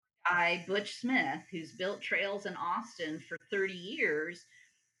guy, Butch Smith, who's built trails in Austin for 30 years.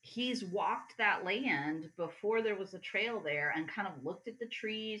 He's walked that land before there was a trail there and kind of looked at the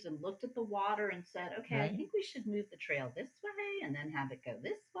trees and looked at the water and said, okay, I Right. think we should move the trail this way and then have it go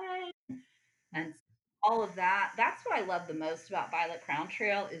this way. And all of that. That's what I love the most about Violet Crown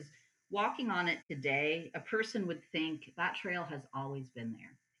Trail is walking on it today. A person would think that trail has always been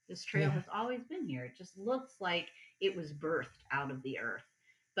there. This trail Yeah. has always been here. It just looks like it was birthed out of the earth.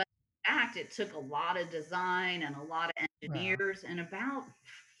 But in fact, it took a lot of design and a lot of Wow. engineers and about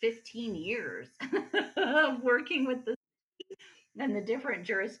 15 years of working with the and the different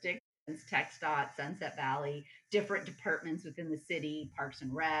jurisdictions, TxDOT, Sunset Valley, different departments within the city, Parks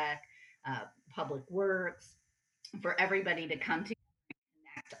and Rec, Public Works, for everybody to come together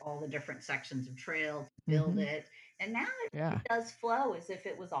and connect all the different sections of trail to build Mm-hmm. it. And now it Yeah. does flow as if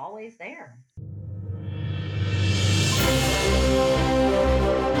it was always there.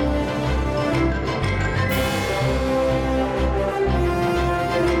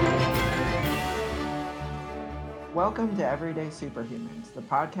 Welcome to Everyday Superhumans, the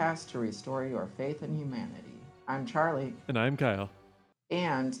podcast to restore your faith in humanity. I'm Charlie, And I'm Kyle.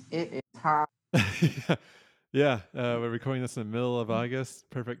 and it is hot. Yeah, we're recording this in the middle of August.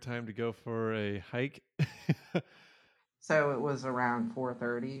 Perfect time to go for a hike. So it was around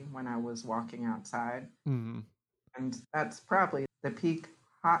 4:30 when I was walking outside, Mhm. and that's probably the peak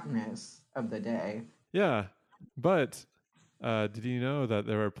hotness of the day. Yeah, but did you know that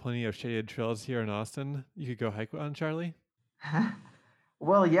there are plenty of shaded trails here in Austin you could go hike on, Charlie?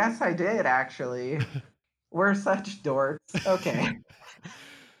 Well, yes, I did actually. We're such dorks. Okay.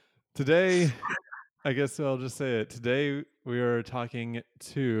 Today, I guess I'll just say it. Today, we are talking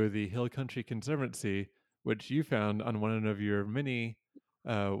to the Hill Country Conservancy, which you found on one of your many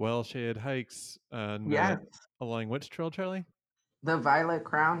well-shaded hikes Yes, along which trail, Charlie? the Violet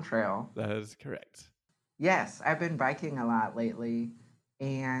Crown Trail. That is correct. Yes, I've been biking a lot lately,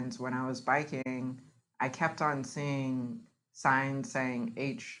 and when I was biking, I kept on seeing signs saying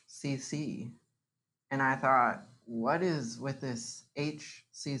HCC, and I thought, what is with this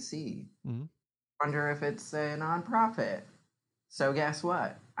HCC? Mm-hmm. Wonder if it's a nonprofit. So guess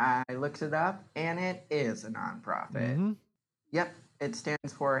what? I looked it up, and it is a nonprofit. Mm-hmm. Yep, it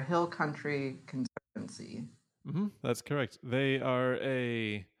stands for Hill Country Conservancy. Mm-hmm. That's correct. They are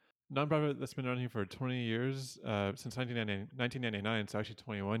a nonprofit that's been around here for 20 years, since 1999, so actually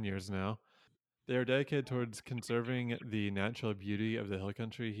 21 years now. They are dedicated towards conserving the natural beauty of the hill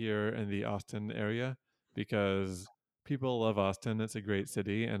country here in the Austin area because people love Austin. It's a great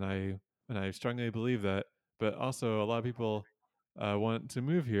city, and I strongly believe that. But also, a lot of people want to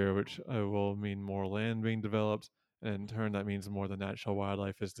move here, which will mean more land being developed, and in turn, that means more of the natural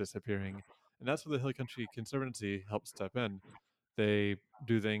wildlife is disappearing. And that's where the Hill Country Conservancy helps step in. They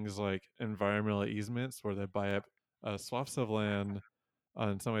do things like environmental easements, where they buy up swaths of land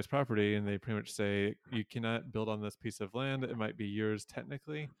on somebody's property, and they pretty much say you cannot build on this piece of land. It might be yours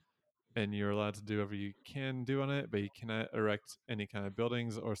technically, and you're allowed to do whatever you can do on it, but you cannot erect any kind of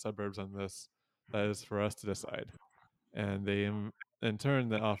buildings or suburbs on this. That is for us to decide. And they, in turn,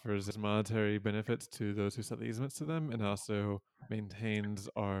 that offers monetary benefits to those who sell the easements to them, and also maintains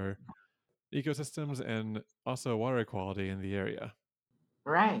our ecosystems and also water quality in the area.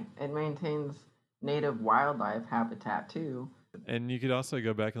 Right, it maintains native wildlife habitat too. And you could also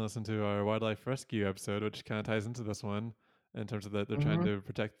go back and listen to our wildlife rescue episode, which kind of ties into this one in terms of that they're trying to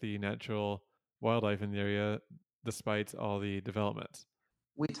protect the natural wildlife in the area despite all the development.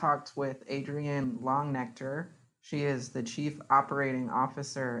 We talked with Adrienne Longnectar. She is the Chief Operating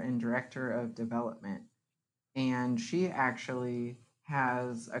Officer and Director of Development. And she actually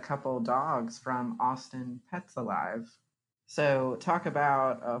has a couple dogs from Austin Pets Alive. So, talk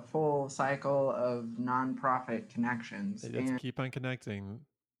about a full cycle of nonprofit connections. They just keep on connecting.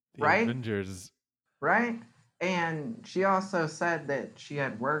 The Right? Avengers. Right? And she also said that she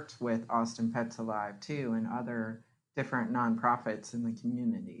had worked with Austin Pets Alive too and other different nonprofits in the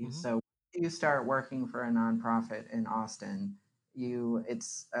community. Mm-hmm. So when you start working for a nonprofit in Austin,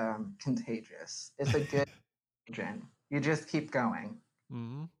 it's contagious. It's a good agent. You just keep going.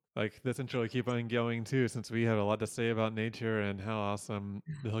 Mm-hmm. Like this intro will keep on going too, since we have a lot to say about nature and how awesome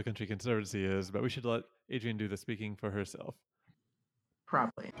the Hill Country Conservancy is. But we should let Adrienne do the speaking for herself.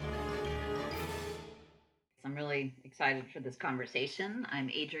 Probably. I'm really excited for this conversation. I'm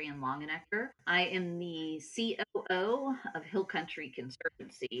Adrienne Longenecker. I am the COO of Hill Country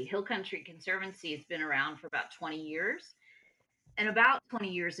Conservancy. Hill Country Conservancy has been around for about 20 years. And about 20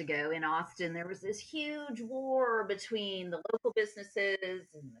 years ago in Austin, there was this huge war between the local businesses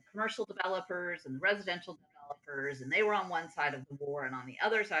and the commercial developers and the residential developers, and they were on one side of the war, and on the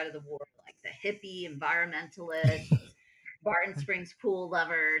other side of the war, like the hippie environmentalists, Barton Springs pool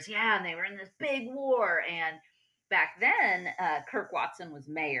lovers. Yeah, and they were in this big war. And back then, Kirk Watson was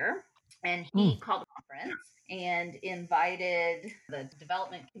mayor, and he called a conference and invited the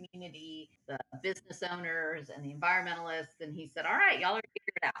development community, the business owners, and the environmentalists. And he said, "All right, y'all are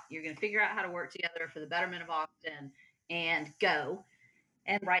figure it out. You're going to figure out how to work together for the betterment of Austin, and go."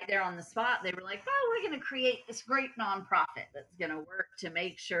 And right there on the spot, they were like, "Oh, we're going to create this great nonprofit that's going to work to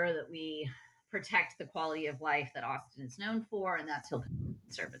make sure that we protect the quality of life that Austin is known for, and that's Hill Country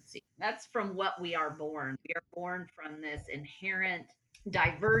Conservancy." That's from what we are born. We are born from this inherent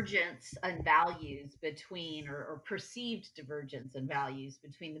divergence in values between, or perceived divergence in values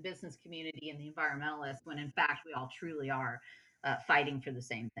between the business community and the environmentalists, when in fact we all truly are fighting for the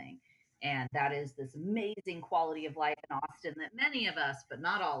same thing. And that is this amazing quality of life in Austin that many of us, but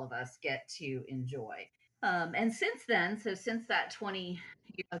not all of us, get to enjoy. And since then, so since that 20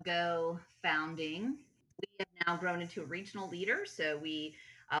 years ago founding, we have now grown into a regional leader. So we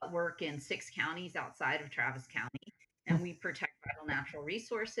work in 6 counties outside of Travis County, and we protect vital natural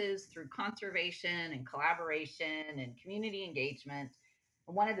resources through conservation and collaboration and community engagement.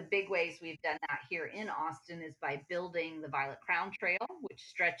 One of the big ways we've done that here in Austin is by building the Violet Crown Trail, which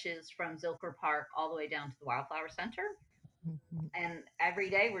stretches from Zilker Park all the way down to the Wildflower Center. And every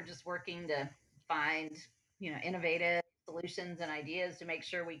day we're just working to find, innovative solutions and ideas to make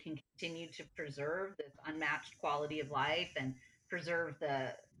sure we can continue to preserve this unmatched quality of life and preserve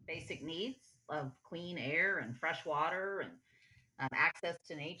the basic needs of clean air and fresh water and access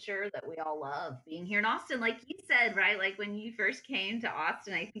to nature that we all love. Being here in Austin, like you said, right? Like when you first came to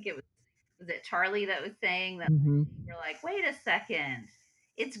Austin, I think it was it Charlie that was saying that you're like, wait a second,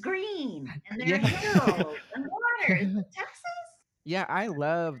 it's green and there's hills and water. Is it Texas? Yeah, I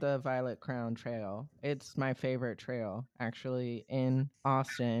love the Violet Crown Trail. It's my favorite trail, actually, in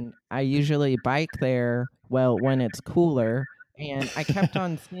Austin. I usually bike there, well, when it's cooler, and I kept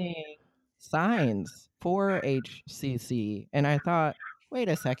on seeing signs for HCC, and I thought, wait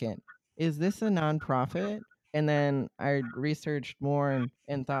a second, is this a nonprofit? And then I researched more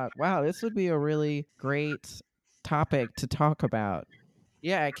and thought, wow, this would be a really great topic to talk about.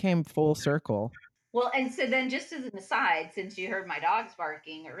 Yeah, I came full circle. Well, and so then just as an aside, since you heard my dogs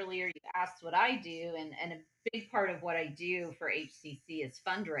barking earlier, you asked what I do, and a big part of what I do for HCC is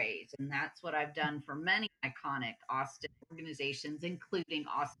fundraise, and that's what I've done for many iconic Austin organizations, including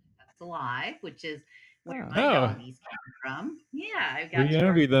Austin Pets Alive, which is where my doggies came from. Yeah, I've got we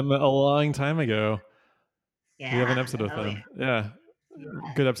interviewed them a long time ago. Yeah, we have an episode with them. Yeah.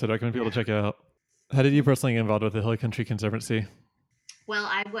 Good episode. I recommend people to check it out. How did you personally get involved with the Hill Country Conservancy? Well,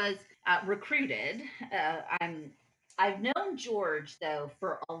 I was recruited. I've known George, though,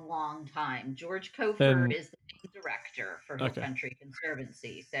 for a long time. George Cofer is the main director for Hill Country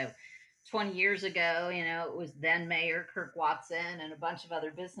Conservancy. So 20 years ago, it was then Mayor Kirk Watson and a bunch of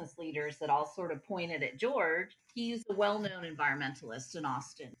other business leaders that all sort of pointed at George. He's a well-known environmentalist in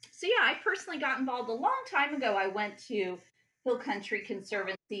Austin. So yeah, I personally got involved a long time ago. I went to Hill Country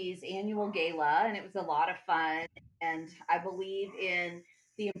Conservancy's annual gala, and it was a lot of fun. And I believe in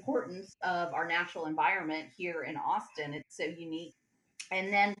the importance of our natural environment here in Austin. It's so unique.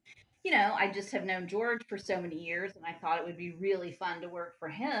 And then, I just have known George for so many years, and I thought it would be really fun to work for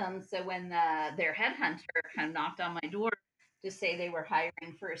him. So when their headhunter kind of knocked on my door to say they were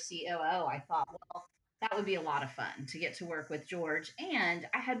hiring for a COO, I thought, well, that would be a lot of fun to get to work with George. And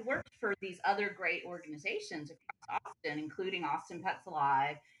I had worked for these other great organizations across Austin, including Austin Pets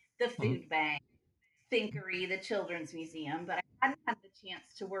Alive, the Food Bank, Thinkery, the Children's Museum, but I hadn't had the chance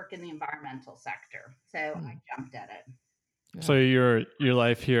to work in the environmental sector. So I jumped at it. Yeah. So your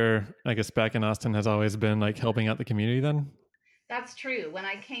life here, I guess, back in Austin has always been like helping out the community then? That's true. When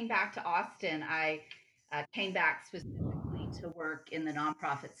I came back to Austin, I came back specifically to work in the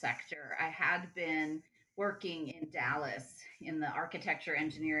nonprofit sector. I had been working in Dallas in the architecture,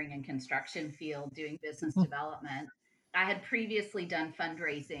 engineering, and construction field doing business development. I had previously done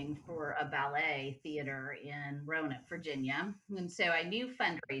fundraising for a ballet theater in Roanoke, Virginia. And so I knew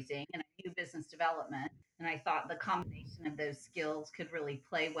fundraising and I knew business development. And I thought the combination of those skills could really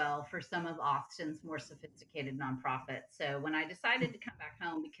play well for some of Austin's more sophisticated nonprofits. So when I decided to come back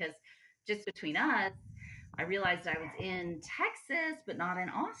home, because just between us, I realized I was in Texas, but not in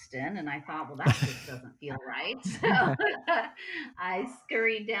Austin. And I thought, well, that just doesn't feel right. So I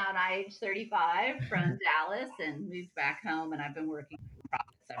scurried down IH-35 from Dallas and moved back home. And I've been working for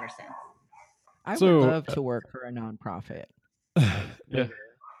nonprofits ever since. I would love to work for a nonprofit.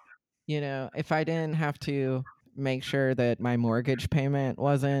 Yeah. If I didn't have to make sure that my mortgage payment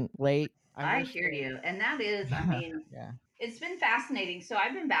wasn't late I I wish hear they. you. And that is, I mean, Yeah. it's been fascinating. So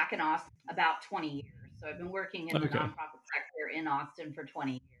I've been back in Austin about 20 years. So I've been working in the Okay. nonprofit sector in Austin for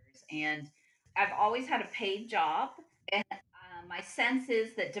 20 years. And I've always had a paid job. And my sense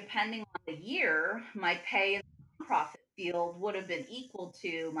is that depending on the year, my pay in the nonprofit field would have been equal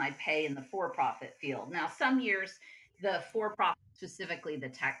to my pay in the for profit field. Now, some years, the for profit, specifically the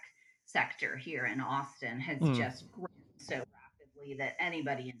tech sector here in Austin, has Mm. just grown so rapidly that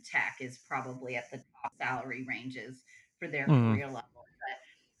anybody in tech is probably at the top salary ranges for their Mm. career level.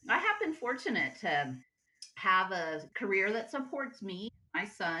 But I have been fortunate to have a career that supports me, my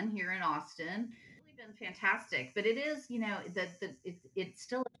son here in Austin. It's really been fantastic, but it is, it's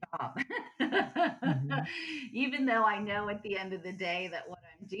still a job. Hmm. Even though I know at the end of the day that what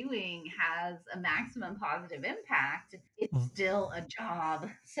I'm doing has a maximum positive impact, it's Mm. still a job.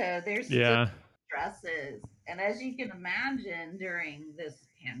 So there's still Yeah. stresses. And as you can imagine during this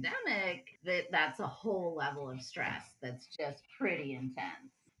pandemic, that's a whole level of stress that's just pretty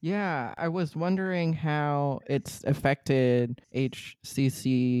intense. Yeah, I was wondering how it's affected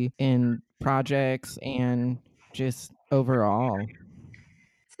HCC in projects and just overall.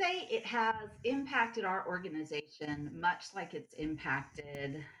 Say it has impacted our organization much like it's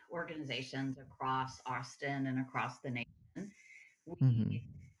impacted organizations across Austin and across the nation. Hmm. We,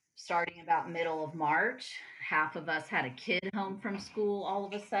 starting about middle of March, half of us had a kid home from school all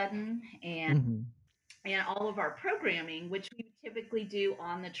of a sudden, Hmm. and all of our programming, which we would typically do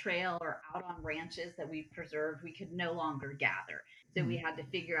on the trail or out on ranches that we've preserved, we could no longer gather. So we had to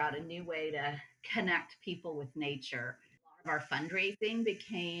figure out a new way to connect people with nature. A lot of our fundraising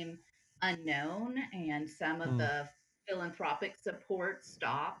became unknown, and some of Mm. the philanthropic support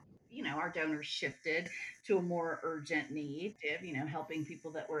stopped. Our donors shifted to a more urgent need of, helping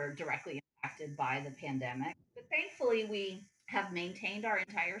people that were directly impacted by the pandemic. But thankfully, we have maintained our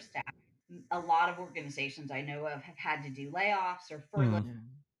entire staff. A lot of organizations I know of have had to do layoffs or furlough, Mm.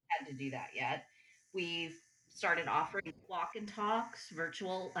 Yeah. had to do that yet. We've started offering walk and talks,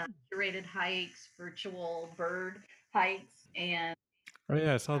 virtual curated hikes, virtual bird hikes, and Oh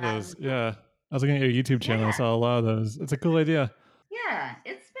yeah, I saw those. um, Yeah, I was looking at your YouTube channel. I yeah, saw a lot of those. It's a cool idea. yeah,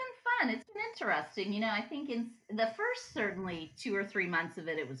 it's been fun. It's been interesting. I think in the first certainly 2 or 3 months of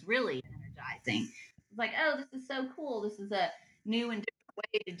it, it was really energizing. It's like, oh, this is so cool. This is a new and different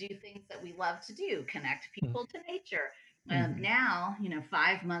way to do things that we love to do, connect Mm. people to nature. Hmm. Now,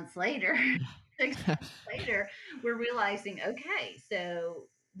 5 months later, 6 months later, we're realizing, okay, so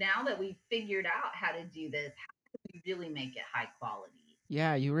now that we've figured out how to do this, how do we really make it high quality?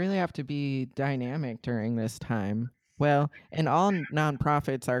 Yeah, you really have to be dynamic during this time. Well, and all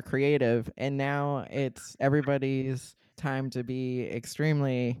nonprofits are creative, and now it's everybody's time to be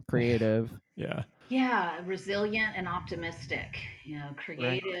extremely creative. Yeah. Yeah, resilient and optimistic. Right.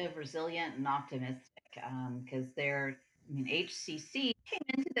 Creative, resilient, and optimistic. Because HCC came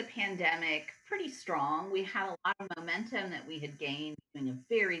into the pandemic pretty strong. We had a lot of momentum that we had gained doing a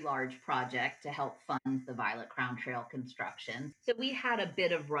very large project to help fund the Violet Crown Trail construction. So we had a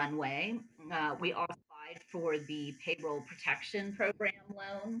bit of runway. We also applied for the payroll protection program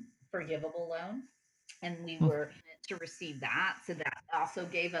loan, forgivable loan, and we Mm. were to receive that. So that also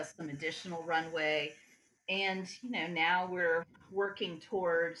gave us some additional runway. And now we're working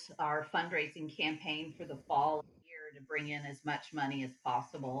towards our fundraising campaign for the fall of the year to bring in as much money as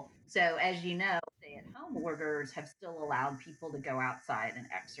possible. So as you know, stay-at-home orders have still allowed people to go outside and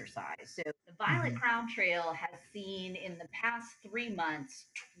exercise. So the Violet Hmm. Crown Trail has seen in the past 3 months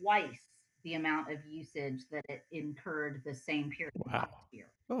twice the amount of usage that it incurred the same period Wow. last year,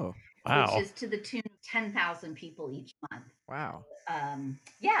 Oh, which Wow. is to the tune of 10,000 people each month. wow.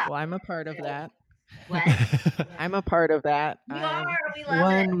 Yeah. Well, I'm a part of So, that. what? I'm a part of that. You I'm are. We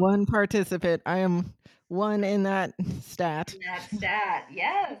love it. one participant. I am one in that stat. That stat.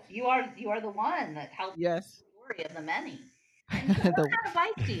 Yes, you are. You are the one that helps Yes. the story of the many. And so, what The kind of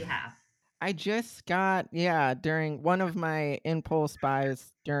bike do you have? I just got, yeah, during one of my impulse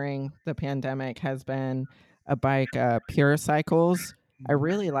buys during the pandemic has been a bike, Pure Cycles. I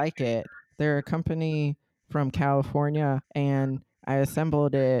really like it. They're a company from California, and I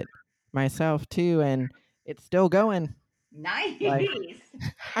assembled it myself too, and it's still going. Like, Nice.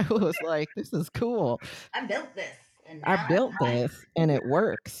 I was like, this is cool. I built this, and I now built this and it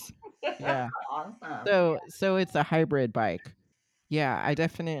works. I'm Yeah. awesome. So it's a hybrid bike. Yeah, I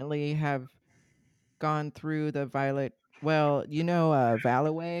definitely have gone through the Violet. Well,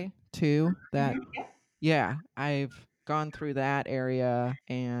 Valaway too. That Mhm. Yep. Yeah, I've gone through that area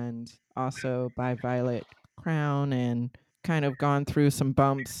and also by Violet Crown and kind of gone through some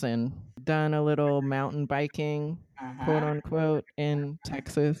bumps and done a little mountain biking, Uh quote huh. unquote, in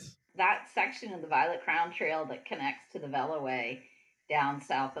Texas. that section of the Violet Crown Trail that connects to the Veloway down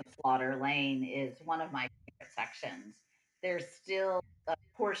south of Slaughter Lane is one of my favorite sections. There's still a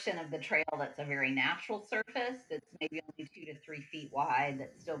portion of the trail that's a very natural surface that's maybe only 2 to 3 feet wide,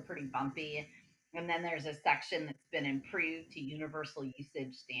 that's still pretty bumpy. And then there's a section that's been improved to universal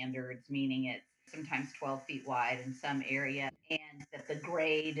usage standards, meaning it's sometimes 12 feet wide in some area, and that the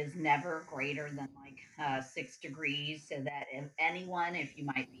grade is never greater than like 6 degrees, so that if you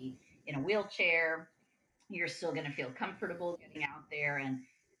might be in a wheelchair, you're still going to feel comfortable getting out there. And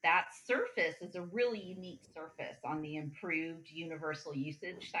that surface is a really unique surface on the improved universal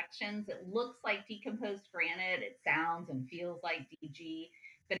usage sections. It looks like decomposed granite, it sounds and feels like DG,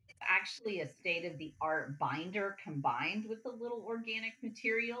 but it's actually a state of the art binder combined with a little organic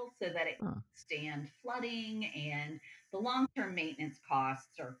material so that it can stand flooding, and the long term maintenance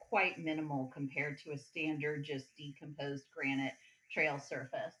costs are quite minimal compared to a standard just decomposed granite trail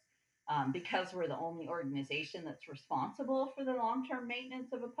surface. Because we're the only organization that's responsible for the long term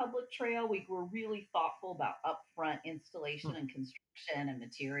maintenance of a public trail, we were really thoughtful about upfront installation and construction and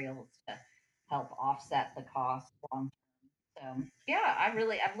materials to help offset the cost long term. So, yeah,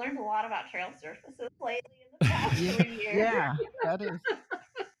 I've learned a lot about trail surfaces lately in the past 3 years. Yeah, that is.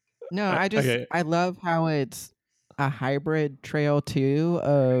 No, Okay. I love how it's a hybrid trail too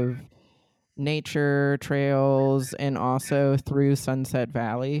of nature trails and also through Sunset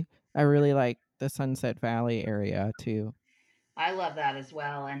Valley. I really like the Sunset Valley area too. I love that as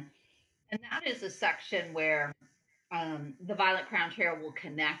well. And that is a section where the Violet Crown Trail will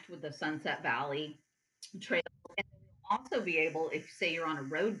connect with the Sunset Valley Trail. And you'll also be able, if say you're on a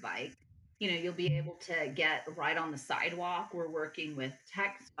road bike, you'll be able to get right on the sidewalk. We're working with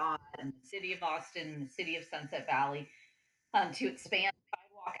TxDOT and the City of Austin and the City of Sunset Valley to expand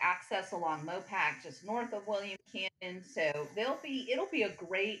sidewalk access along Mopac just north of William Canyon. So it'll be a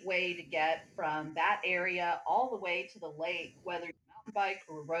great way to get from that area all the way to the lake, whether you're mountain bike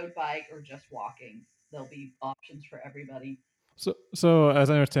or road bike or just walking. There'll be options for everybody. So as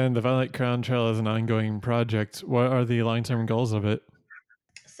I understand, the Violet Crown Trail is an ongoing project. What are the long-term goals of it?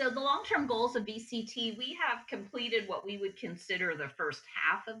 So the long-term goals of VCT, we have completed what we would consider the first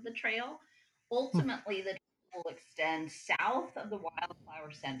half of the trail. Ultimately, the trail will extend south of the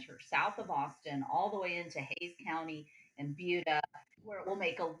Wildflower Center, south of Austin, all the way into Hayes County and Buda, where it will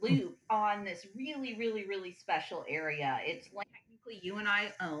make a loop on this really, really, really special area. It's land technically you and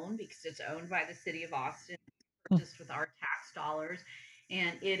I own because it's owned by the city of Austin, purchased with our tax dollars,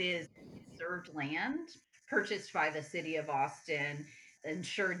 and it is conserved land purchased by the city of Austin,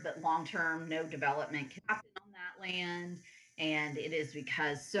 ensured that long term no development can happen on that land. And it is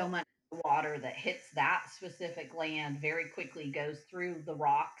because so much water that hits that specific land very quickly goes through the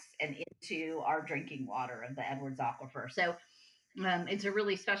rocks and into our drinking water of the Edwards Aquifer. So it's a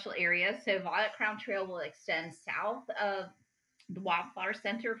really special area. So Violet Crown Trail will extend south of the Wildflower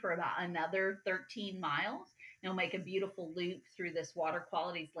Center for about another 13 miles. It'll make a beautiful loop through this water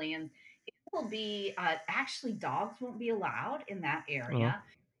qualities land. It will be actually dogs won't be allowed in that area.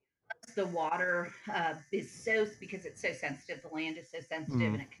 The water is so, because it's so sensitive, the land is so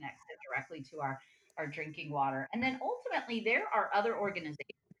sensitive, and it connects it directly to our drinking water. And then ultimately, there are other organizations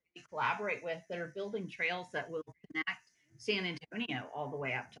we collaborate with that are building trails that will connect San Antonio all the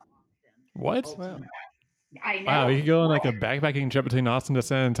way up to Austin. What? Ultimately. I know. Wow, you could go on like a backpacking trip between Austin to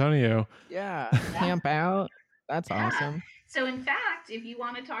San Antonio. Yeah, camp out. That's awesome. So, in fact, if you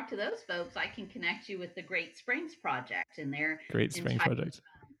want to talk to those folks, I can connect you with the Great Springs Project and their Great Springs Project.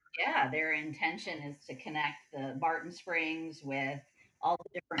 Yeah, their intention is to connect the Barton Springs with all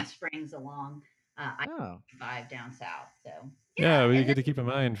the different springs along I-5 down south. So yeah, we get to keep in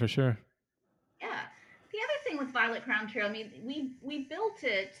mind for sure. Yeah. The other thing with Violet Crown Trail, I mean, we built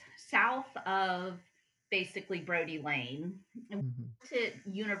it south of basically Brody Lane, and we built it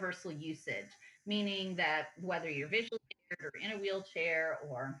universal usage, meaning that whether you're visually impaired or in a wheelchair,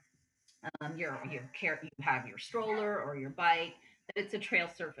 or you have your stroller or your bike, that it's a trail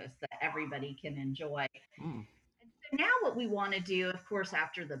surface that everybody can enjoy. And so now what we want to do, of course,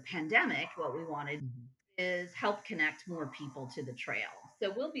 after the pandemic, what we want to do is help connect more people to the trail.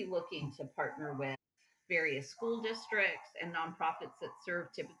 So we'll be looking to partner with various school districts and nonprofits that serve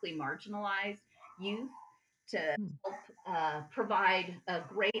typically marginalized youth to help provide a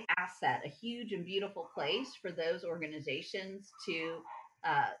great asset, a huge and beautiful place for those organizations to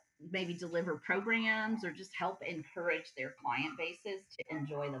maybe deliver programs or just help encourage their client bases to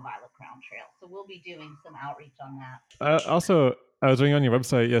enjoy the Violet Crown Trail. So we'll be doing some outreach on that. Also, I was reading on your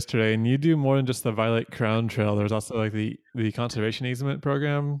website yesterday, and you do more than just the Violet Crown Trail. There's also like the conservation easement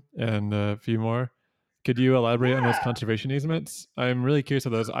program and a few more. Could you elaborate on those Yeah. conservation easements? I'm really curious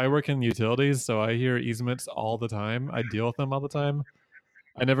of those. I work in utilities, so I hear easements all the time. I deal with them all the time.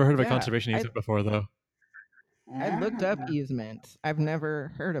 I never heard of a Yeah, conservation I easement before, though. I looked up Ah. easements. I've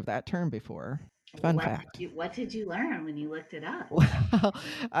never heard of that term before. Well, Fun fact. what did you learn when you looked it up? Well,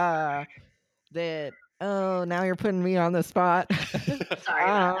 uh, that now you're putting me on the spot. Sorry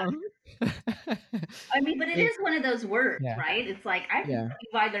about that. um, I mean, but it it, is one of those words, yeah, right? It's like yeah.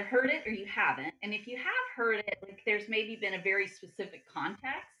 you've either heard it or you haven't. And if you have heard it, like there's maybe been a very specific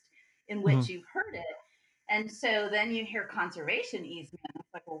context in Mhm. which you've heard it. And so then you hear conservation easement. It's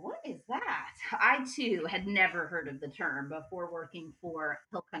like, well, what is that? I too had never heard of the term before working for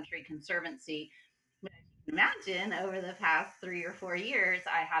Hill Country Conservancy. But as you can imagine, over the past 3 or 4 years,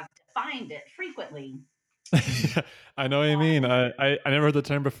 I have defined it frequently. I know what you mean. I never heard the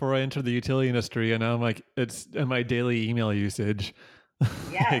term before I entered the utility industry, and now I'm like, it's in my daily email usage.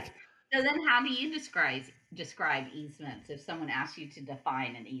 Yes. Like, So then how do you describe easements if someone asks you to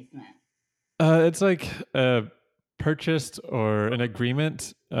define an easement? it's like a purchased or an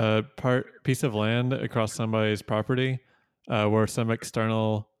agreement, piece of land across somebody's property, where some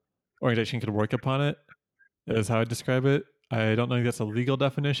external organization could work upon it. Is how I describe it. I don't know if that's a legal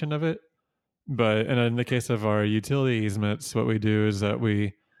definition of it, but in the case of our utility easements, what we do is that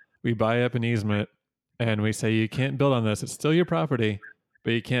we buy up an easement and we say you can't build on this. It's still your property,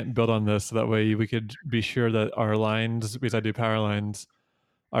 but you can't build on this. So that way we could be sure that our lines, because I do power lines,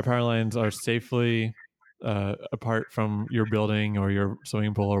 our power lines are safely apart from your building or your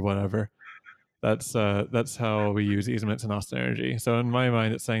swimming pool or whatever. That's how we use easements in Austin Energy. So in my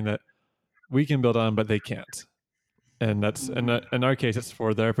mind, it's saying that we can build on, but they can't, and that's Mm, in our case it's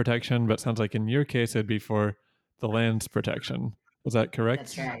for their protection. But it sounds like in your case it'd be for the land's protection. Was that that's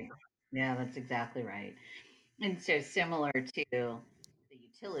correct? right. Yeah, that's exactly right. And so similar to the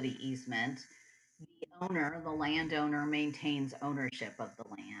utility easement, the landowner maintains ownership of the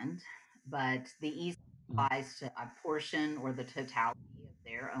land, but the easement Mm. applies to a portion or the totality of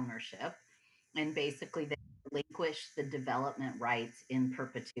their ownership. And basically, they relinquish the development rights in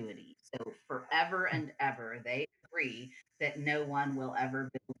perpetuity. So, forever and ever, they agree that no one will ever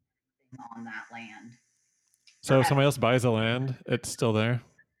build anything on that land. So if Forever. somebody else buys the land, it's still there.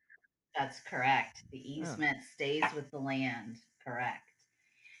 That's correct. The Oh. easement stays with the land. Correct.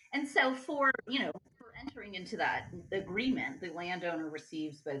 And so for entering into that agreement, the landowner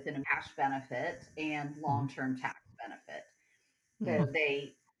receives both an cash benefit and Mhm. long-term tax benefit. Hmm.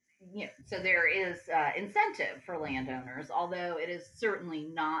 So so there is incentive for landowners, although it is certainly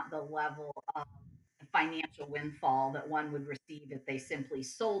not the level of financial windfall that one would receive if they simply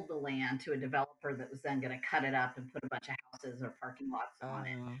sold the land to a developer that was then going to cut it up and put a bunch of houses or parking lots on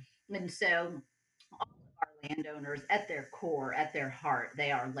Uh, it. And so all of our landowners at their core, at their heart,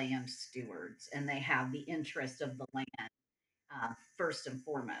 they are land stewards and they have the interest of the land first and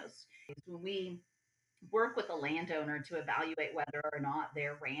foremost. When we work with a landowner to evaluate whether or not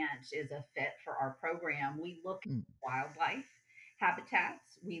their ranch is a fit for our program, we look mm, at wildlife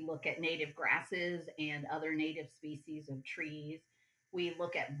habitats, we look at native grasses and other native species of trees, we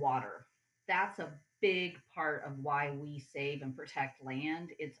look at water. That's a big part of why we save and protect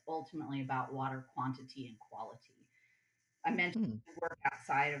land. It's ultimately about water quantity and quality. I mentioned mm, we work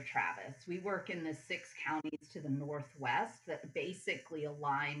outside of Travis. We work in the 6 counties to the northwest that basically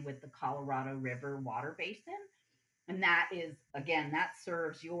align with the Colorado River water basin. And that is, again, that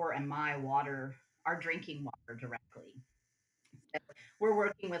serves your and my water, our drinking water directly. So we're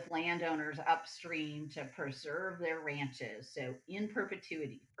working with landowners upstream to preserve their ranches. So in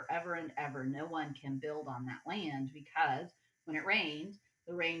perpetuity, forever and ever, no one can build on that land because when it rains,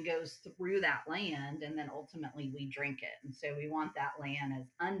 the rain goes through that land and then ultimately we drink it. And so we want that land as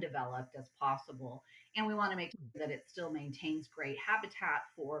undeveloped as possible. And we want to make sure that it still maintains great habitat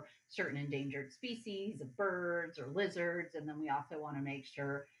for certain endangered species of birds or lizards. And then we also want to make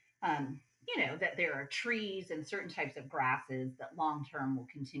sure um, that there are trees and certain types of grasses that long term will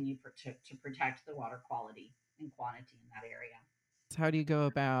continue to protect the water quality and quantity in that area. so how do you go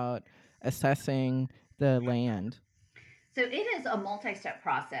about assessing the land? So it is a multi-step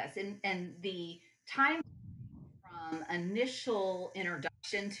process, and the time from initial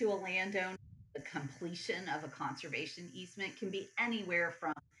introduction to a landowner, the completion of a conservation easement can be anywhere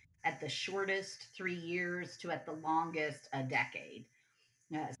from at the shortest 3 years to at the longest a decade.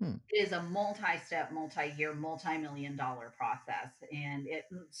 Yes, Hmm. it is a multi-step, multi-year, multi-million-dollar process, and it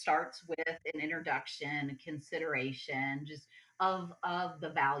starts with an introduction, consideration, just of the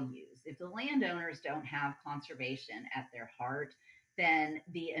values. If the landowners don't have conservation at their heart, then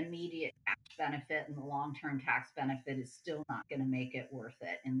the immediate tax benefit and the long term tax benefit is still not going to make it worth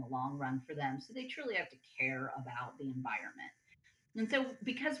it in the long run for them. So they truly have to care about the environment. And so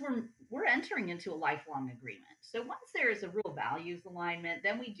because we're entering into a lifelong agreement. So once there is a real values alignment,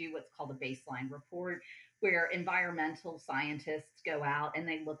 then we do what's called a baseline report where environmental scientists go out and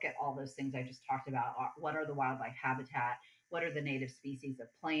they look at all those things I just talked about. What are the wildlife habitat? What are the native species of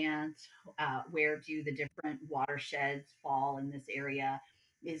plants? Where do the different watersheds fall in this area?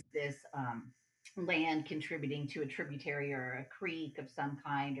 Is this land contributing to a tributary or a creek of some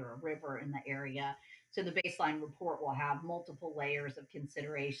kind or a river in the area? So the baseline report will have multiple layers of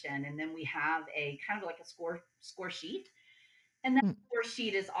consideration, and then we have a kind of like a score sheet. And that Mm. score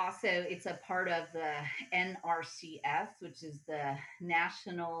sheet is also it's a part of the NRCS, which is the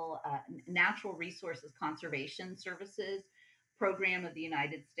National Natural Resources Conservation Services Program of the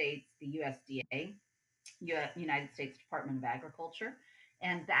United States, the USDA. United States Department of Agriculture.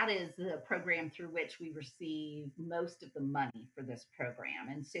 And that is the program through which we receive most of the money for this program.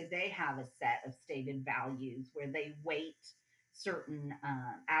 And so they have a set of stated values where they weight certain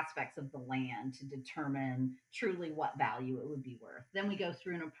aspects of the land to determine truly what value it would be worth. Then we go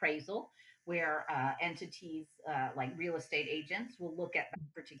through an appraisal where entities like real estate agents will look at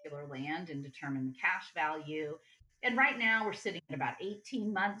that particular land and determine the cash value. And right now we're sitting at about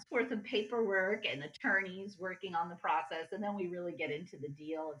 18 months worth of paperwork and attorneys working on the process. And then we really get into the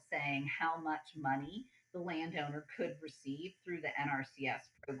deal of saying how much money the landowner could receive through the NRCS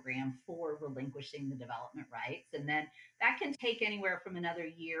program for relinquishing the development rights. And then that can take anywhere from another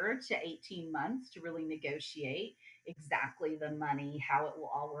year to 18 months to really negotiate exactly the money, how it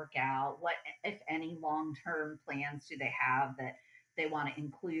will all work out, what, if any, long term plans do they have that they want to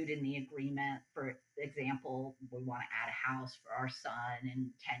include in the agreement. For example, we want to add a house for our son in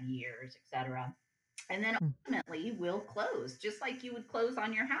 10 years, etc. And then Mm. ultimately we'll close just like you would close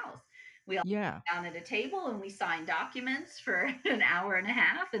on your house. We all Yeah. sit down at a table and we sign documents for an hour and a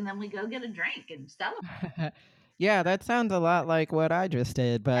half, and then we go get a drink and celebrate. Yeah, that sounds a lot like what I just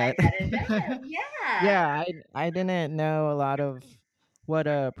did, I but bet it does. Yeah. yeah, I didn't know a lot of what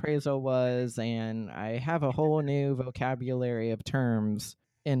a appraisal was, and I have a whole new vocabulary of terms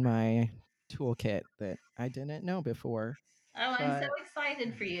in my toolkit that I didn't know before. Oh, I'm so But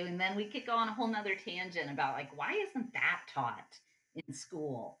excited for you. And then we could go on a whole nother tangent about like, why isn't that taught in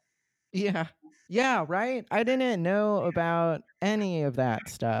school? yeah, yeah, right. I didn't know about any of that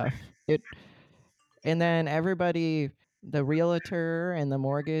stuff. It And then everybody, the realtor and the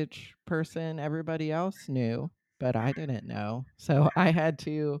mortgage person, everybody else knew, but I didn't know. So I had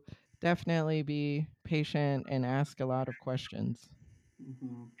to definitely be patient and ask a lot of questions.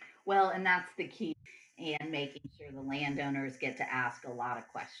 Hmm. Well, and that's the key, and making sure the landowners get to ask a lot of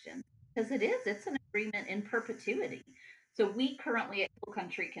questions because it's an agreement in perpetuity. So we currently at Hill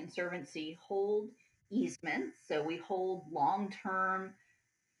Country Conservancy hold easements. So we hold long term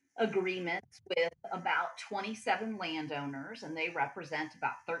agreements with about 27 landowners, and they represent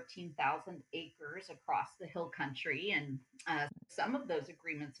about 13,000 acres across the hill country. And some of those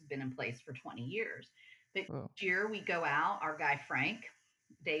agreements have been in place for 20 years. But Oh, each year we go out, our guy Frank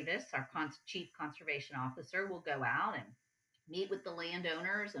Davis, our chief conservation officer, will go out and meet with the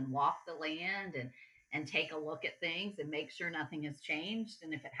landowners and walk the land and take a look at things and make sure nothing has changed.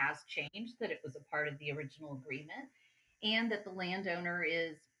 And if it has changed, that it was a part of the original agreement and that the landowner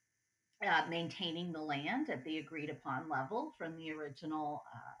is maintaining the land at the agreed upon level from the original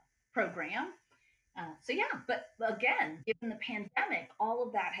program. So but again, given the pandemic, all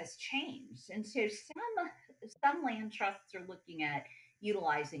of that has changed, and so some land trusts are looking at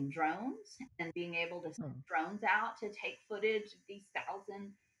utilizing drones and being able to send oh. drones out to take footage of these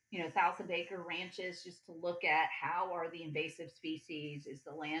thousand acre ranches just to look at how are the invasive species, is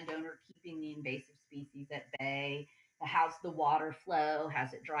the landowner keeping the invasive species at bay, how's the water flow,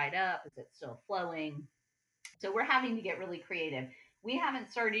 has it dried up, is it still flowing. So we're having to get really creative. We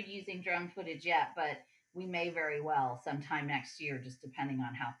haven't started using drone footage yet, but we may very well sometime next year, just depending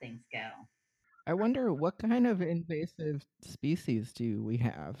on how things go. I wonder what kind of invasive species do we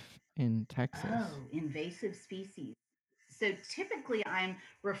have in Texas? Oh, invasive species. So typically I'm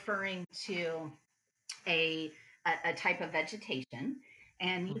referring to a, a type of vegetation,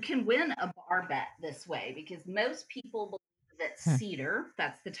 and you can win a bar bet this way because most people believe that Huh. cedar,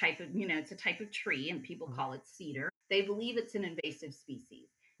 that's the type of, it's a type of tree and people call it cedar. They believe it's an invasive species.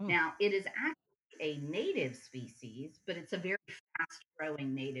 Oh. Now, it is actually a native species, but it's a very fast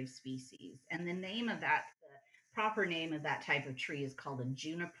growing native species. And the name of that, the proper name of that type of tree is called a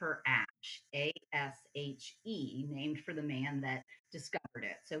juniper ash, ASHE, named for the man that discovered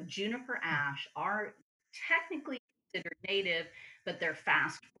it. So juniper ash are technically considered native, but they're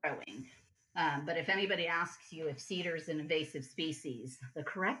fast growing. But if anybody asks you if cedar is an invasive species, the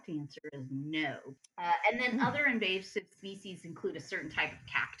correct answer is no. And then other invasive species include a certain type of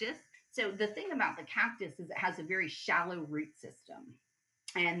cactus. So the thing about the cactus is it has a very shallow root system.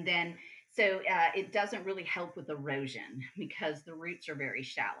 And then it doesn't really help with erosion because the roots are very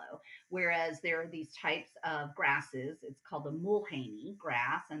shallow. Whereas there are these types of grasses. It's called a mulhaney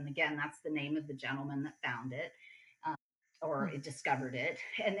grass, and again, that's the name of the gentleman that found it, um, or it discovered it.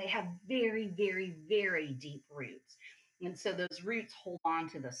 And they have very, very, very deep roots. And so those roots hold on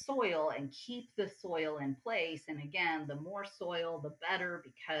to the soil and keep the soil in place. And again, the more soil, the better,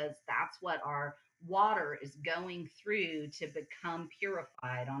 because that's what our water is going through to become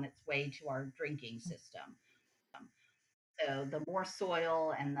purified on its way to our drinking system. So the more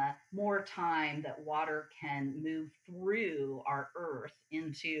soil and the more time that water can move through our earth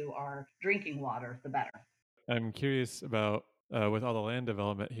into our drinking water, the better. I'm curious about with all the land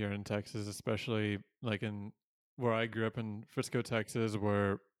development here in Texas, especially like in where I grew up in Frisco, Texas,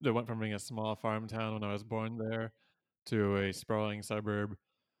 where it went from being a small farm town when I was born there to a sprawling suburb.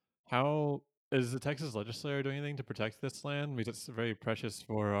 How is the Texas legislature doing anything to protect this land? Because it's very precious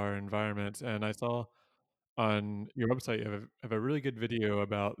for our environment. And I saw on your website you have a really good video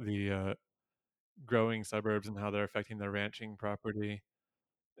about the growing suburbs and how they're affecting the ranching property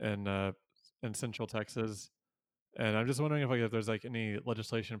in in Central Texas. And I'm just wondering if there's like any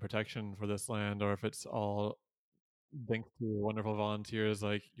legislation protection for this land, or if it's all thanks to wonderful volunteers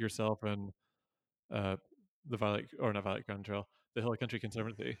like yourself and uh, the Violet or not Violet Ground Trail, the Hill Country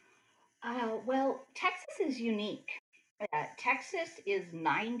Conservancy. Well, Texas is unique. Texas is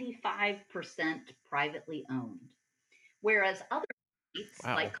 95% privately owned, whereas other states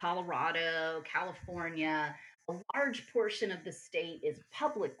like Wow. Colorado, California, a large portion of the state is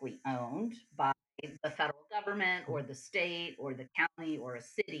publicly owned by the federal government or the state or the county or a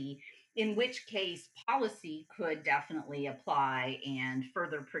city, in which case policy could definitely apply and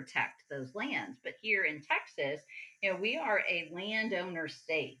further protect those lands. But here in Texas, we are a landowner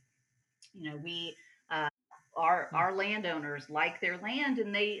state. We uh, our landowners like their land,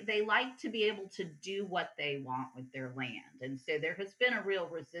 and they like to be able to do what they want with their land. And so there has been a real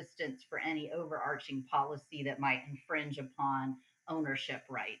resistance for any overarching policy that might infringe upon ownership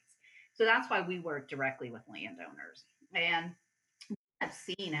rights. So that's why we work directly with landowners. And I've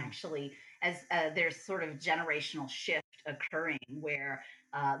seen actually as there's sort of generational shift occurring where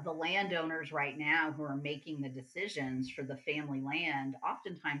the landowners right now who are making the decisions for the family land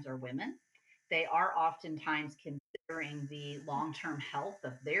oftentimes are women. They are oftentimes considering the long term health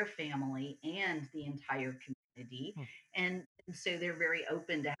of their family and the entire community. Hmm. And so they're very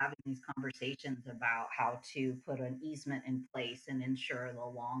open to having these conversations about how to put an easement in place and ensure the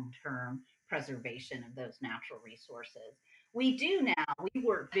long term preservation of those natural resources. We do now, we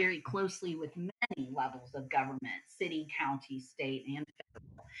work very closely with many levels of government, city, county, state, and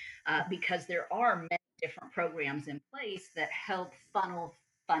because there are many different programs in place that help funnel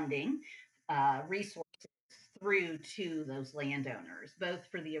funding resources through to those landowners, both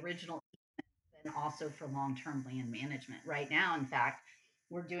for the original and also for long term land management. Right now, in fact,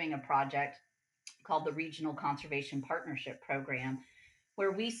 we're doing a project called the Regional Conservation Partnership Program,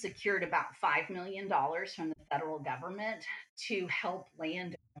 where we secured about $5 million from the federal government to help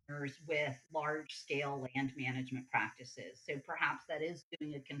landowners with large scale land management practices. So perhaps that is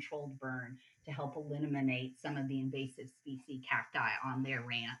doing a controlled burn to help eliminate some of the invasive species cacti on their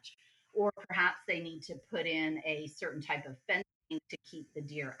ranch. Or perhaps they need to put in a certain type of fencing to keep the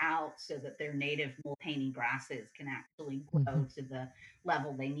deer out so that their native mulhaney grasses can actually grow to the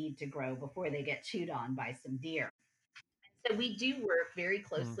level they need to grow before they get chewed on by some deer. So we do work very Hmm.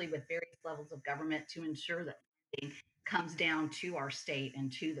 closely with various levels of government to ensure that funding comes down to our state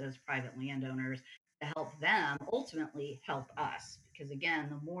and to those private landowners to help them ultimately help us. Because again,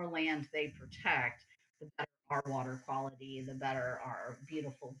 the more land they protect, the better our water quality, the better our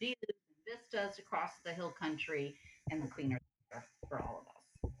beautiful views and vistas across the hill country, and the cleaner the air for all of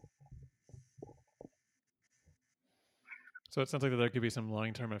us. So it sounds like that there could be some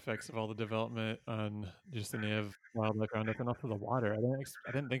long-term effects of all the development on just the native wildlife around us, and also the water.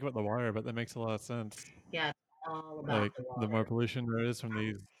 I didn't think about the water, but that makes a lot of sense. Yeah, it's all about Like the the more water. pollution there is from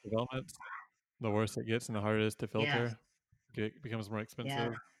these developments, the worse it gets, and the harder it is to Yes, filter. It becomes more yes.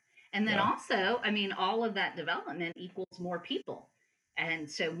 expensive. And then Yeah. also, I mean, all of that development equals more people. And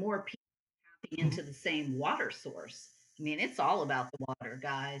so more people tapping Mhm. into the same water source. I mean, it's all about the water,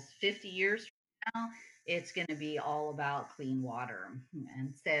 guys. 50 years from now, it's going to be all about clean water.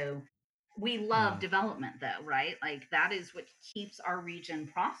 And so we love Mm. development, though, right? Like that is what keeps our region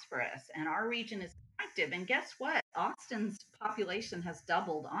prosperous. And our region is attractive. And guess what? Austin's population has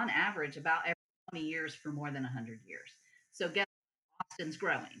doubled on average about every 20 years for more than 100 years. So guess Austin's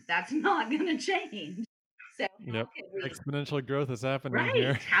growing. That's not going to change. So how Yep. can we Exponential growth is happening right?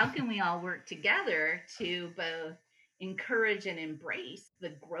 here. How can we all work together to both encourage and embrace the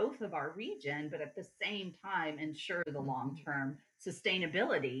growth of our region, but at the same time ensure the long term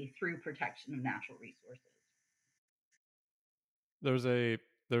sustainability through protection of natural resources?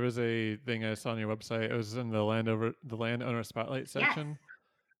 There was a thing I saw on your website. It was in the landowner spotlight Yes. section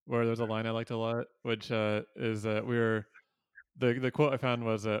where there's a line I liked a lot, which is we're the quote I found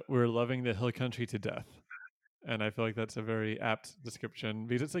was we're loving the hill country to death. And I feel like that's a very apt description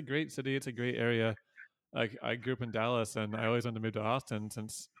because it's a great city, it's a great area. Like I grew up in Dallas and I always wanted to move to Austin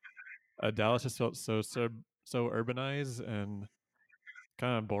since Dallas just felt so urbanized and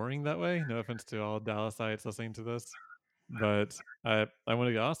kind of boring that way. No offense to all Dallasites listening to this, but I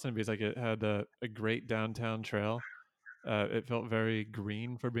wanted to go to Austin because like it had a great downtown trail. It felt very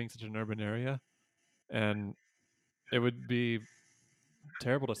green for being such an urban area, and it would be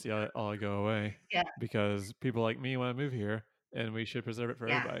terrible to see it all go away. Yeah. Because people like me want to move here, and we should preserve it for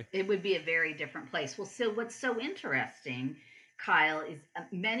everybody. It would be a very different place. Well, so what's so interesting, Kyle, is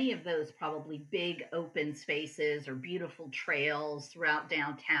many of those probably big open spaces or beautiful trails throughout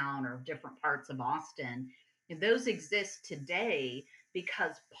downtown or different parts of Austin, those exist today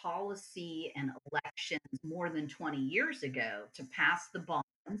because policy and elections more than 20 years ago to pass the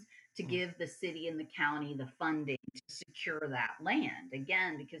bonds to give the city and the county the funding to secure that land.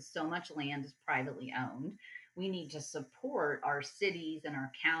 Again, because so much land is privately owned, we need to support our cities and our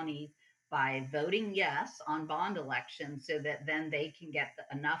counties by voting yes on bond elections so that then they can get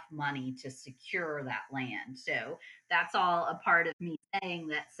enough money to secure that land. So that's all a part of me saying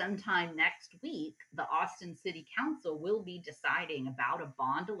that sometime next week, the Austin City Council will be deciding about a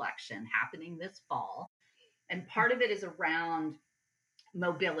bond election happening this fall. And part of it is around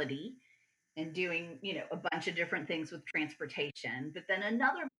mobility and doing, a bunch of different things with transportation. But then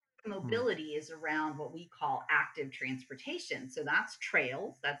another mobility is around what we call active transportation. So that's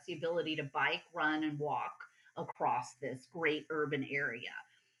trails, that's the ability to bike, run, and walk across this great urban area.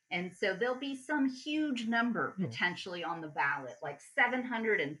 And so there'll be some huge number potentially on the ballot, like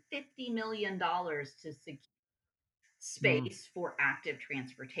 $750 million to secure space for active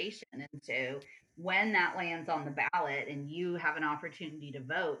transportation. And so when that lands on the ballot and you have an opportunity to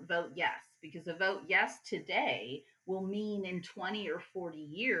vote yes, because a vote yes today will mean in 20 or 40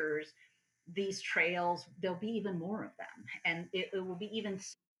 years, these trails, there'll be even more of them. And it will be even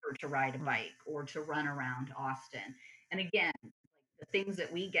safer to ride a bike or to run around Austin. And again, the things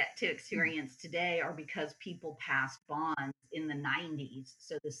that we get to experience today are because people passed bonds in the 90s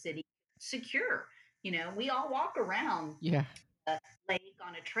so the city secure. We all walk around Yeah. a lake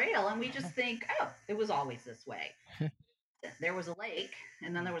on a trail and we just think, oh, it was always this way. There was a lake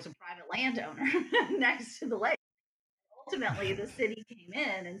and then there was a private landowner next to the lake. Ultimately, the city came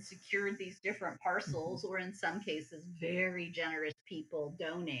in and secured these different parcels, or in some cases, very generous people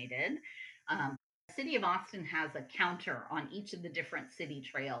donated. The city of Austin has a counter on each of the different city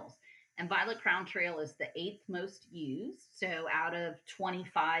trails. And Violet Crown Trail is the 8th most used. So out of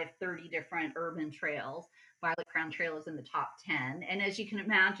 25, 30 different urban trails, Violet Crown Trail is in the top 10. And as you can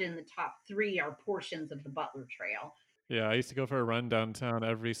imagine, the top 3 are portions of the Butler Trail. Yeah, I used to go for a run downtown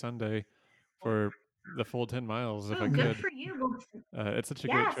every Sunday for the full 10 miles if I Good could. for you. It's such a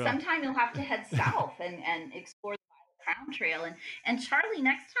great trail. Sometime you'll have to head south and explore the Crown Trail. And Charlie,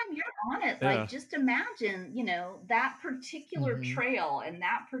 next time you're on it, like just imagine, that particular trail and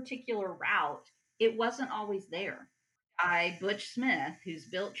that particular route, it wasn't always there. Butch Smith, who's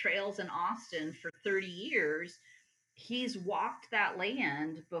built trails in Austin for 30 years, he's walked that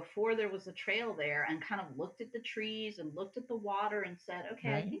land before there was a trail there and kind of looked at the trees and looked at the water and said,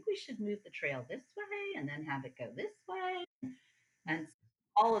 okay, I think we should move the trail this way and then have it go this way. And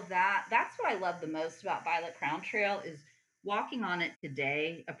all of that. That's what I love the most about Violet Crown Trail is walking on it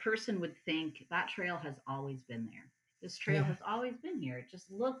today. A person would think that trail has always been there. This trail has always been here. It just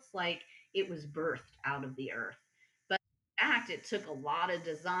looks like it was birthed out of the earth. But in fact, it took a lot of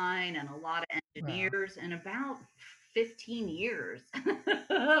design and a lot of engineers and about 15 years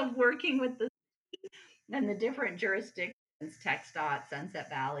of working with the and the different jurisdictions, TxDOT, Sunset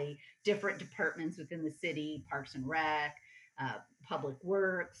Valley, different departments within the city, Parks and Rec, Public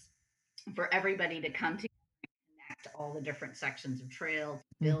Works, for everybody to come together and connect all the different sections of trail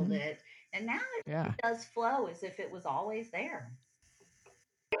to build it. And now it does flow as if it was always there.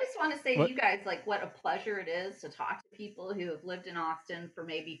 I just want to say to you guys, like, what a pleasure it is to talk to people who have lived in Austin for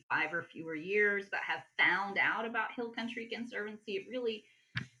maybe 5 or fewer years that have found out about Hill Country Conservancy.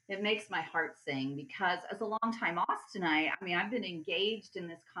 it makes my heart sing because as a longtime Austinite, I mean, I've been engaged in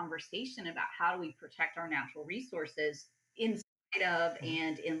this conversation about how do we protect our natural resources in spite of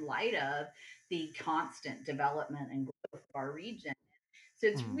and in light of the constant development and growth of our region. So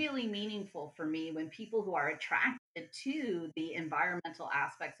it's really meaningful for me when people who are attracted to the environmental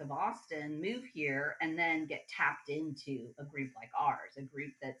aspects of Austin move here and then get tapped into a group like ours, a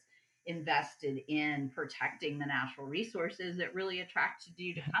group that's invested in protecting the natural resources that really attracted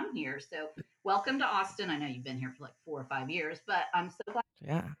you to come here. So welcome to Austin. I know you've been here for like 4 or 5 years, but I'm so glad.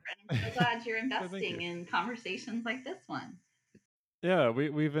 Yeah. I'm so glad you're Thank investing you. in conversations like this one. Yeah,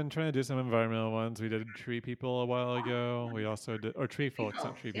 we've been trying to do some environmental ones. We did Tree People a while ago. We also did, or Tree Tree Folks, not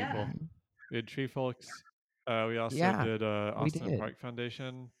folks, Tree yeah. People. We did Tree Folks. We also Yeah, did we Austin did. Park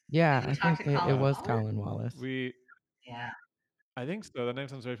Foundation. Yeah, Did we I talk think to it Colin was Wallace? Colin Wallace. Yeah. I think so. That name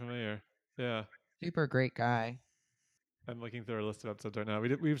sounds very familiar. Yeah. Super great guy. I'm looking through our list of episodes right now.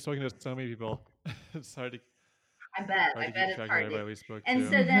 We've spoken to so many people. It's hard to I bet. hard I to bet keep it's track of hard everybody to. we spoke And to.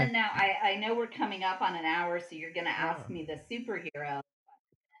 so then now I know we're coming up on an hour, so you're going to ask Oh. me the superhero.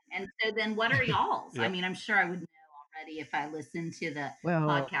 And so then what are y'all's? I Yep. mean, I'm sure I would know already if I listened to the Well,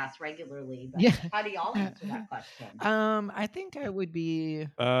 podcast regularly, but yeah. how do y'all answer that question? I think I would be.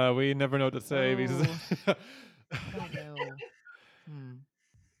 We never know what to say because Oh, I don't know.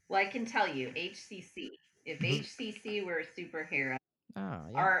 Well, I can tell you, HCC. If HCC were a superhero, Oh, yeah.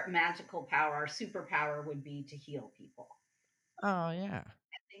 our magical power, our superpower would be to heal people. Oh, yeah.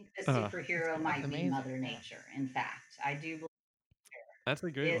 I think the superhero That's might be amazing. Mother Nature. In fact, I do believe That's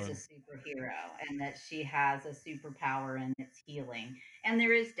a great is one. a superhero and that she has a superpower and it's healing. And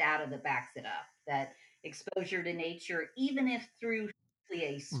there is data that backs it up that exposure to nature, even if through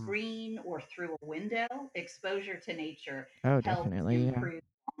a screen or through a window, exposure to nature Oh, helps definitely. Yeah. improve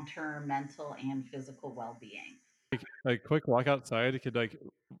long-term mental and physical well-being. A quick walk outside could like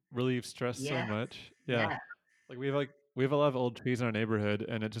relieve stress so Yes. much. Yeah. Yes. Like we have a lot of old trees in our neighborhood,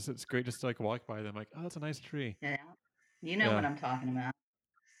 and it's great just to like walk by them. Like, oh, that's a nice tree. Yeah. You know what Yeah. I'm talking about.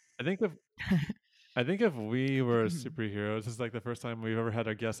 I think if we were superheroes, this is like the first time we've ever had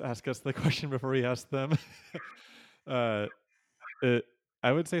our guests ask us the question before we asked them.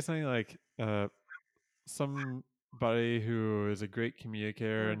 I would say something like somebody who is a great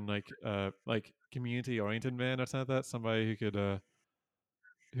communicator and like community oriented man or something like that. Somebody who could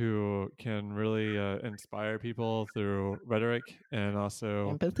who can really inspire people through rhetoric and also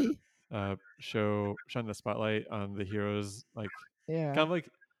Empathy. shine the spotlight on the heroes, like Yeah. kind of like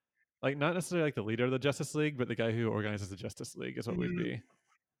not necessarily like the leader of the Justice League, but the guy who organizes the Justice League is what we'd be.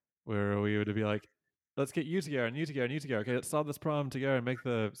 Where we would be like, let's get you together and you together and you together. Okay, let's solve this problem together and make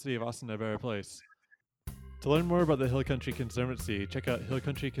the city of Austin a better place. To learn more about the Hill Country Conservancy, check out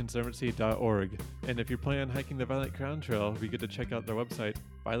hillcountryconservancy.org. And if you're planning on hiking the Violet Crown Trail, we get to check out their website,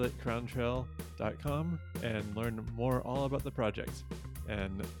 violetcrowntrail.com, and learn more all about the project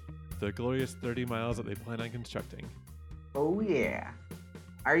and the glorious 30 miles that they plan on constructing. Oh yeah.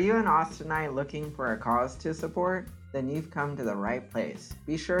 Are you an Austinite looking for a cause to support? Then you've come to the right place.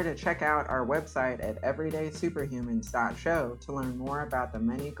 Be sure to check out our website at everydaysuperhumans.show to learn more about the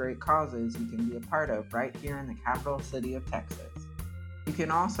many great causes you can be a part of right here in the capital city of Texas. You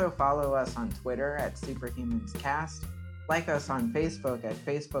can also follow us on Twitter at SuperhumansCast, like us on Facebook at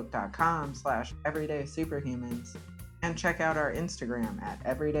facebook.com/everydaysuperhumans, and check out our Instagram at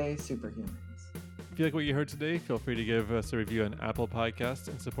everydaysuperhumans. If you like what you heard today, feel free to give us a review on Apple Podcasts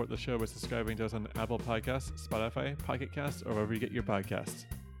and support the show by subscribing to us on Apple Podcasts, Spotify, Pocket Casts, or wherever you get your podcasts.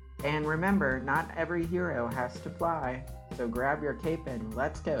 And remember, not every hero has to fly, so grab your cape and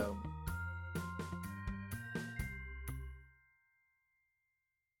let's go.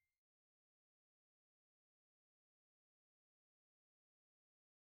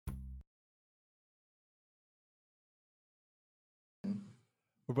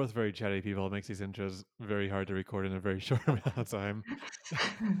 We're both very chatty people. It makes these intros very hard to record in a very short amount of time.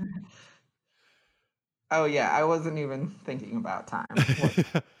 Oh yeah, I wasn't even thinking about time.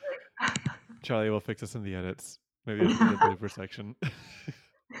 Charlie will fix us in the edits. Maybe the blooper section.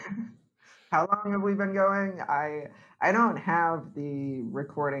 How long have we been going? I don't have the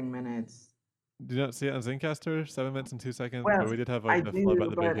recording minutes. Do you not see it on Zencastr? 7 minutes and 2 seconds. Well, but we did have I like the flub do, at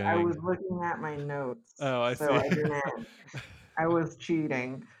the but I beginning. was looking at my notes. Oh, I so see. I didn't. I was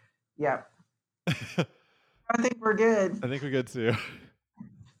cheating. Yep. I think we're good. I think we're good too.